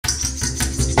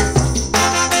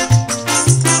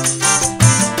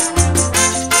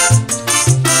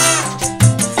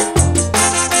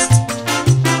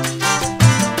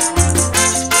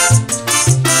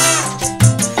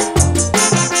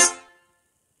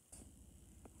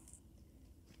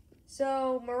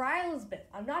So, Moriah Elizabeth,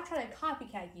 I'm not trying to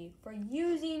copycat you for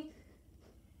using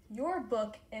your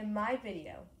book in my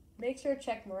video. Make sure to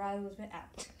check Moriah Elizabeth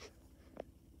out.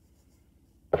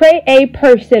 Create a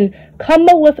person. Come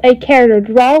up with a character.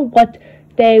 Draw what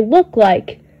they look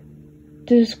like.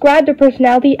 Describe their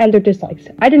personality and their dislikes.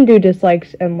 I didn't do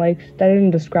dislikes and likes. I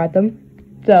didn't describe them.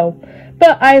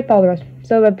 But I follow the rest.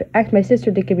 So I asked my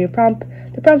sister to give me a prompt.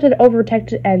 The prompt said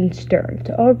overprotective and stern.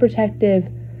 So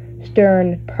overprotective,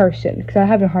 stern person. Because I'm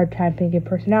having a hard time thinking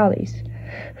personalities.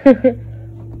 So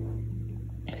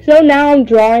now I'm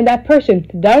drawing that person.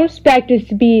 Don't expect it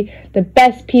to be the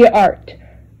best piece of art.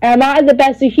 Am I the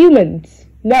best of humans?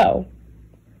 No.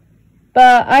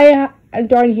 But I'm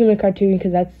drawing a human cartoon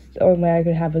because that's the only way I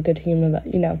could have a good human,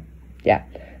 yeah.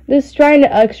 This is trying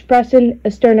to express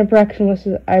a stern impression list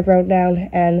I wrote down,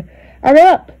 and I wrote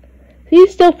up.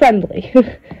 He's still friendly.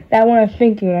 That one I'm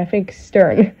thinking when I think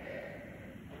stern.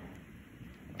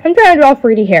 I'm trying to draw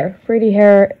 3D hair. 3D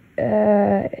hair,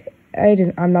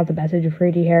 I'm not the best at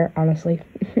 3D hair, honestly.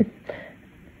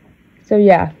 So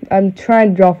yeah, I'm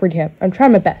trying to draw 3D hair. I'm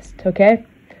trying my best, okay?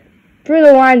 Drew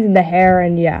the lines in the hair,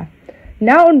 and yeah.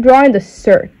 Now I'm drawing the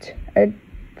shirt. I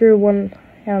drew one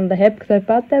on the hip because I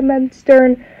thought that meant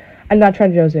stern. I'm not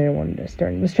trying to draw anyone to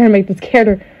stern. I'm just trying to make this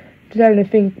character. Just trying to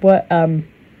think what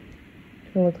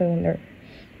look like when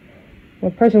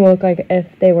what person would look like if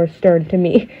they were stern to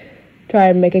me. Try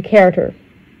and make a character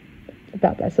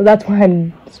about that. So that's why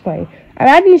I'm displaying. I'm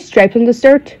adding stripes on the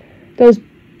shirt. Those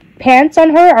pants on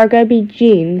her are gonna be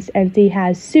jeans, and she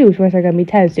has shoes, which are gonna be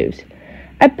tennis shoes.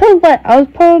 I was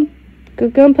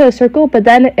gonna put a circle, but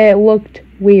then it looked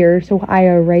weird, so I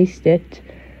erased it.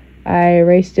 I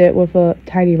erased it with a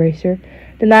tiny eraser.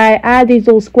 Then I add these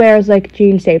little squares like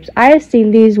jean shapes. I have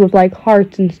seen these with like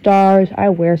hearts and stars. I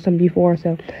wear some before,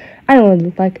 so I know what it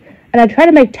looks like. And I try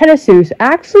to make tennis shoes.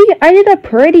 Actually, I did a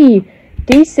pretty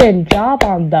decent job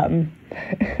on them.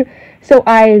 So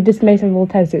I just made some little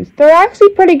tennis shoes. They're actually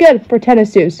pretty good for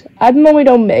tennis shoes. I normally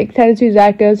don't make tennis shoes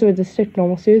that good, so it's just stick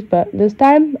normal shoes, but this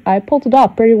time I pulled it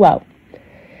off pretty well.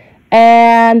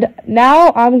 And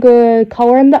now I'm going to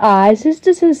color in the eyes. This is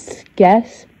just a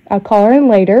guess. I'll color in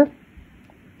later.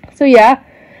 So yeah,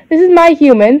 this is my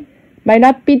human. Might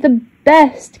not be the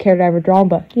best character I've ever drawn,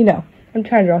 but I'm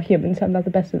trying to draw humans, so I'm not the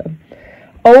best of them.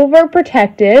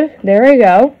 Overprotective. There we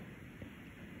go.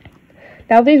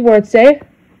 Now what these words say.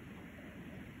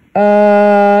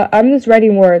 I'm just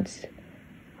writing words.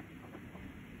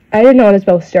 I didn't know how to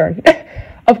spell stern.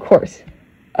 Of course.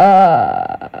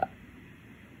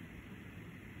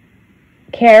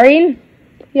 Caring?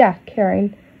 Yeah,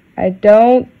 caring. I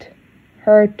don't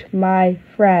hurt my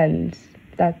friends.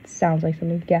 That sounds like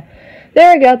something, yeah.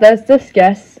 There we go, that's this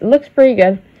guess. It looks pretty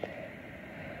good.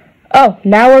 Oh,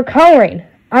 now we're coloring.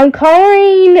 I'm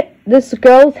coloring this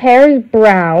girl's hair is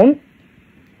brown.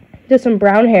 Just some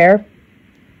brown hair.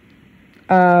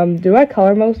 Do I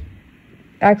color most?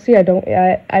 Actually, I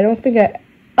don't think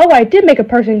I did make a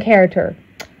person character.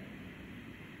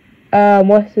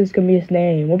 What's this gonna be his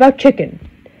name? What about chicken?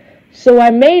 So I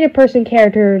made a person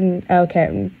character, and okay,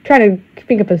 I'm trying to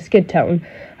think of a skin tone.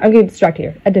 I'm getting distracted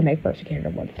here. I did make a person character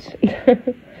once.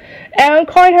 And I'm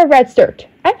calling her Red Shirt.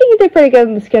 I think you did pretty good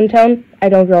in the skin tone. I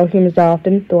don't draw humans that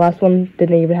often. The last one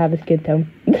didn't even have a skin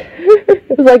tone.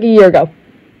 It was like a year ago.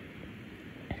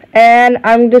 And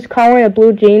I'm just calling it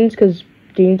blue jeans because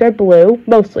jeans are blue,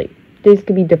 mostly. These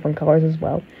could be different colors as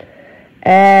well.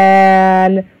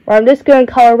 And I'm just going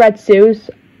to color red shoes.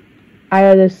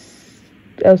 I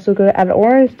also going to add an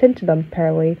orange tint to them,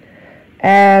 apparently.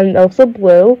 And also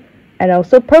blue. And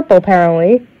also purple,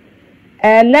 apparently.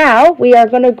 And now we are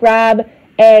going to grab,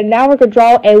 and now we're going to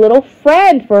draw a little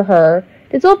friend for her.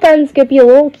 This little friend's going to be a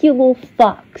little cute little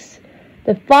fox.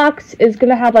 The fox is going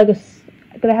to have like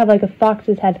a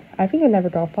fox's head. I think I never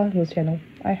draw a fox on this channel.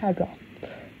 I have drawn.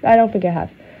 I don't think I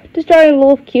have. Just drawing a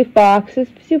little cute fox.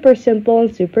 It's super simple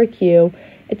and super cute.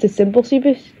 It's a simple,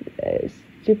 super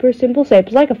simple shape.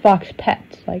 It's like a fox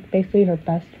pet. Like basically her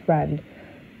best friend.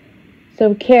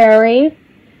 So caring.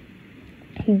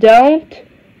 Don't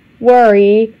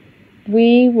worry.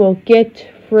 We will get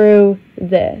through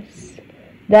this.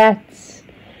 That's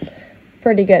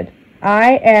pretty good.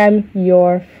 I am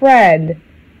your friend.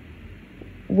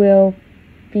 Will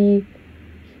be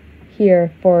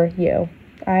here for you.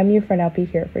 I'm your friend. I'll be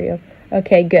here for you.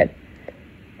 Okay, good.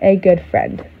 A good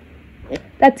friend.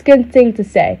 That's a good thing to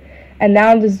say. And now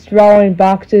I'm just drawing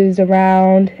boxes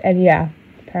around. And yeah,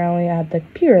 apparently I have the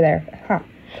computer there. Huh.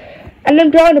 And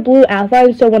I'm drawing a blue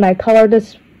outline. So when I color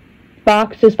this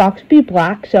box will be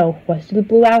black. So what's the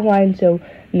blue outline? So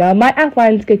none of my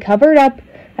outlines get covered up.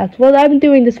 That's what I'm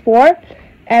doing this for.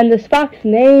 And this fox's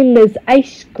name is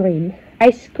Ice Cream.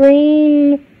 Ice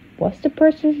Cream, what's the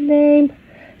person's name?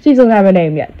 She doesn't have a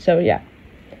name yet, so yeah.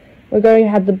 We're going to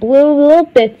have the blue little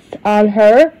bits on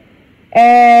her.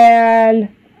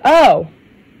 And, oh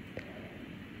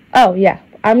yeah,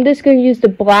 I'm just going to use the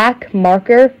black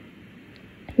marker.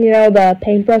 You know, the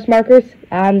paintbrush markers.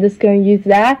 I'm just going to use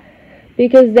that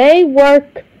because they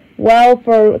work well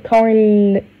for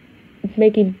coloring,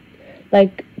 making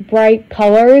like bright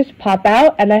colors pop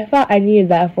out, and I thought I needed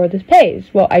that for this page.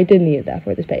 Well, I did need that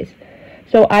for this page.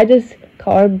 So I just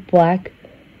colored black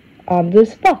on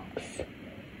this fox.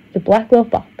 The black little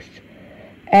fox.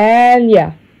 And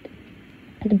yeah.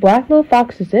 The black little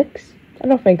fox is 6? I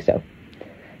don't think so.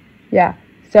 Yeah.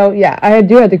 So yeah, I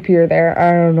do have the computer there.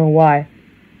 I don't know why.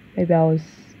 Maybe I was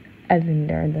editing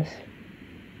during this.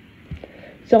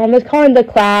 So I'm just coloring the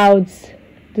clouds.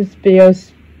 This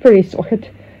video's pretty short.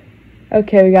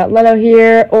 Okay, we got yellow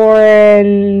here,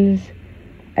 orange,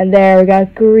 and there we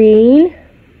got green,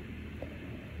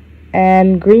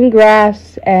 and green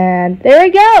grass, and there we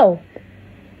go!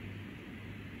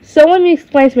 So let me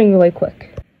explain something really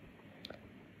quick.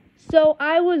 So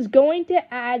I was going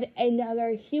to add another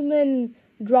human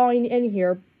drawing in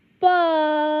here,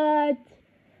 but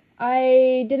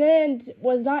I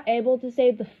was not able to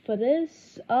save the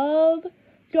footage of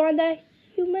drawing that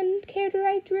human character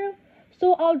I drew.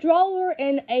 So I'll draw her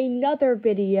in another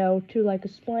video to like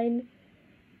explain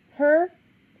her.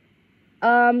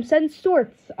 Since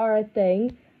shorts are a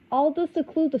thing, I'll just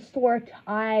include the short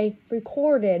I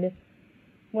recorded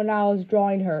when I was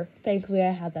drawing her. Thankfully I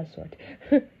had that short.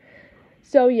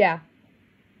 So yeah.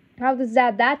 I'll just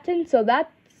add that in. So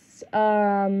that's what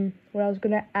I was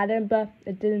gonna add in, but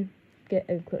it didn't get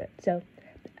included. So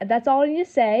that's all I need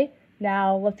to say.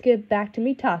 Now let's get back to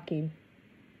me talking.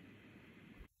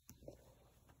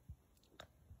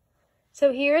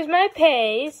 So here's my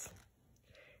page.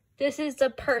 This is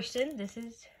the person. This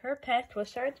is her pet. We'll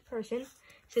start with the person.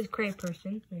 This is gray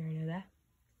person. We already know that.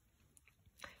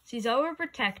 She's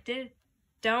overprotected.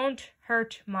 Don't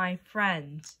hurt my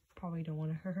friends. Probably don't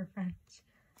want to hurt her friends.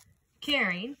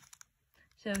 Caring.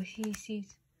 So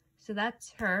so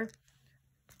that's her.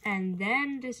 And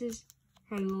then this is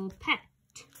her little pet.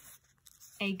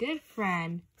 A good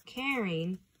friend.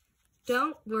 Caring.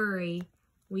 Don't worry.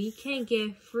 We can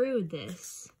get through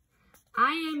this.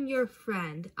 I am your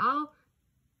friend. I'll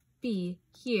be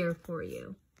here for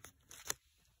you.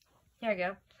 There we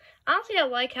go. Honestly, I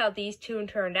like how these two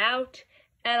turned out.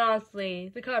 And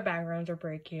honestly, the color backgrounds are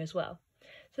pretty cute as well.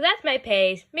 So that's my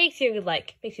page. Make sure you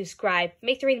like, make sure you subscribe,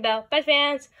 make sure you ring the bell. Bye,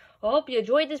 fans. I hope you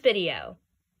enjoyed this video.